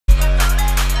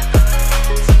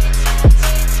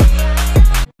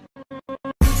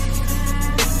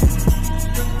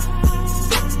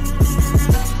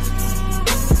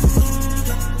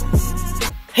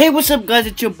Hey, what's up guys,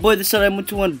 it's your boy the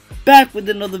SUSANOO back with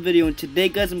another video, and today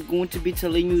guys I'm going to be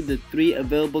telling you the 3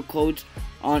 available codes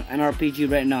on Nrpg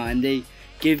right now, and they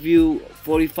give you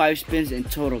 45 spins in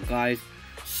total guys.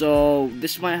 So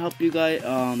this might help you guys,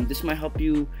 this might help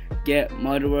you get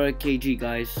Madara KG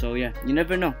guys. So yeah, you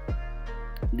never know,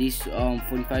 these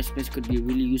 45 spins could be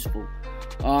really useful.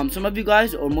 Some of you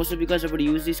guys, or most of you guys, already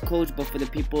use these codes, but for the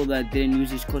people that didn't use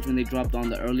these codes when they dropped on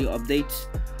the early updates,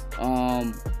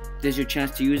 there's your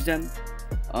chance to use them.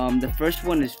 The first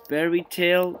one is Fairy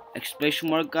Tail exclamation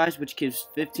mark guys, which gives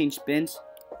 15 spins.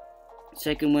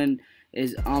 Second one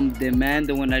is Demand,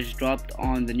 the one that just dropped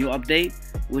on the new update,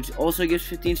 which also gives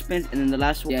 15 spins. And then the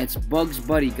last one, yeah, it's Bugs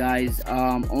Buddy guys.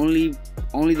 Only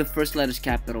the first letter is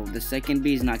capital, the second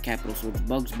B is not capital, so it's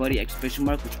Bugs Buddy exclamation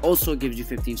mark, which also gives you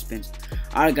 15 spins.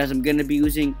 Alright guys, I'm gonna be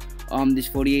using these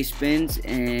 48 spins,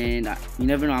 and you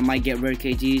never know, I might get rare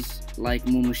KGs like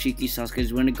Momoshiki,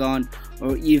 Sasuke's Rinnegan,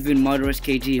 or even Madara's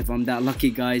KG if I'm that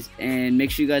lucky guys. And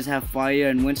make sure you guys have fire,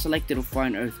 and when selected, will fire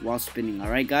and earth while spinning.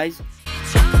 Alright guys.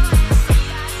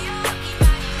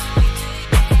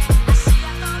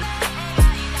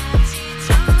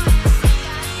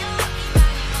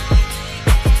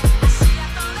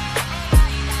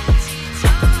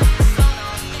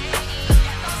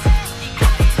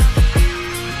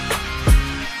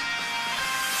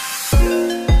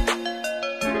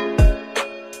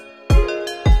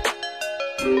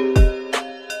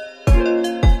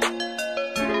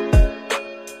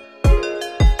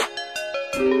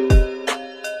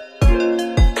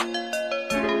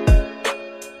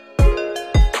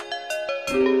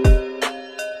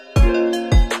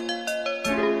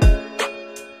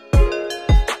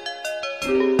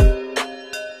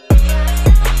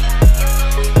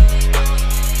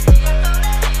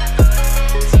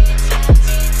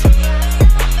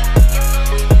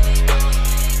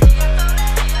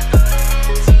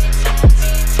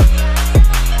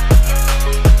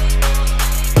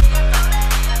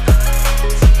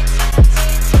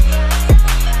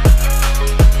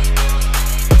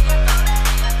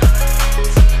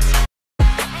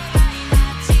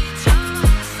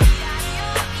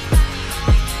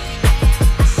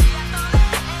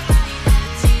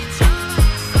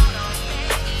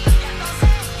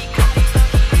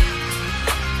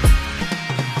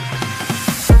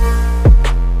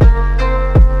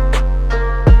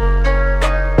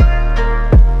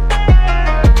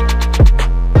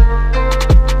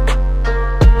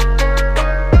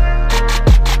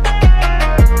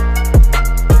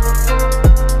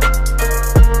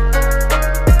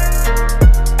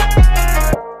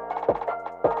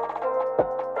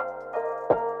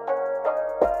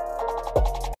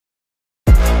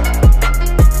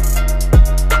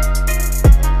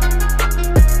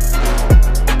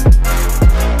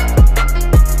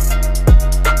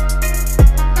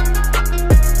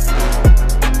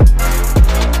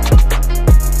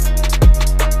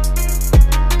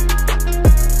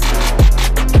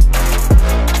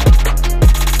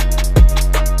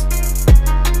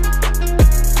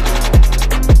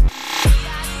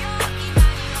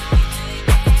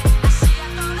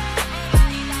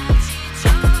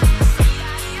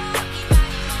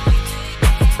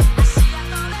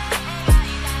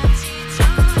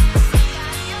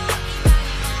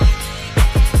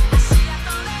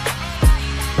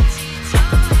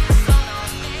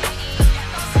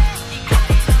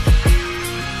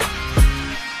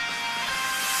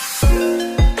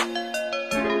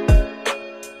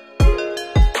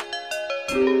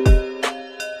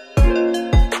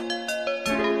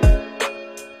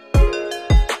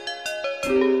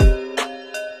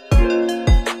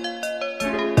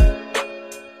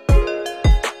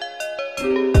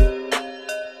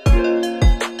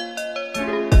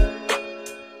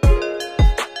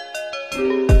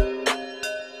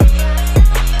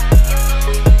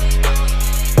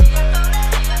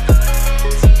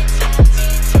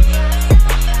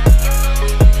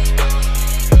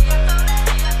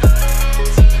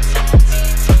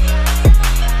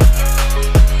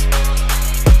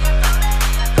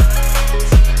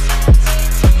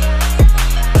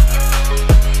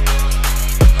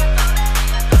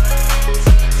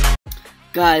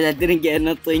 Guys, I didn't get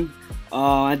nothing.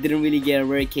 I didn't really get a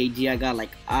rare KG. I got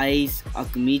like Ice,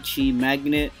 Akamichi,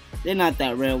 Magnet. They're not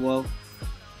that rare. Well,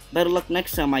 better luck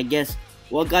next time, I guess.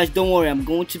 Well guys, don't worry, I'm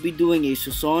going to be doing a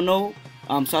SUSANOO,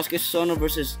 Sasuke SUSANOO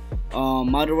versus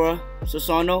Madara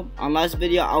SUSANOO. On last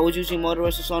video I was using Madara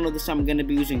SUSANOO. This time I'm gonna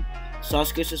be using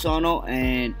Sasuke SUSANOO,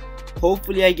 and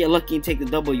hopefully I get lucky and take the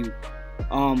W.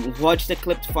 Watch the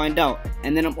clip to find out.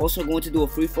 And then I'm also going to do a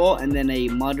free fall, and then a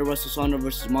Madara SUSANOO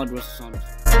versus Madara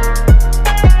SUSANOO.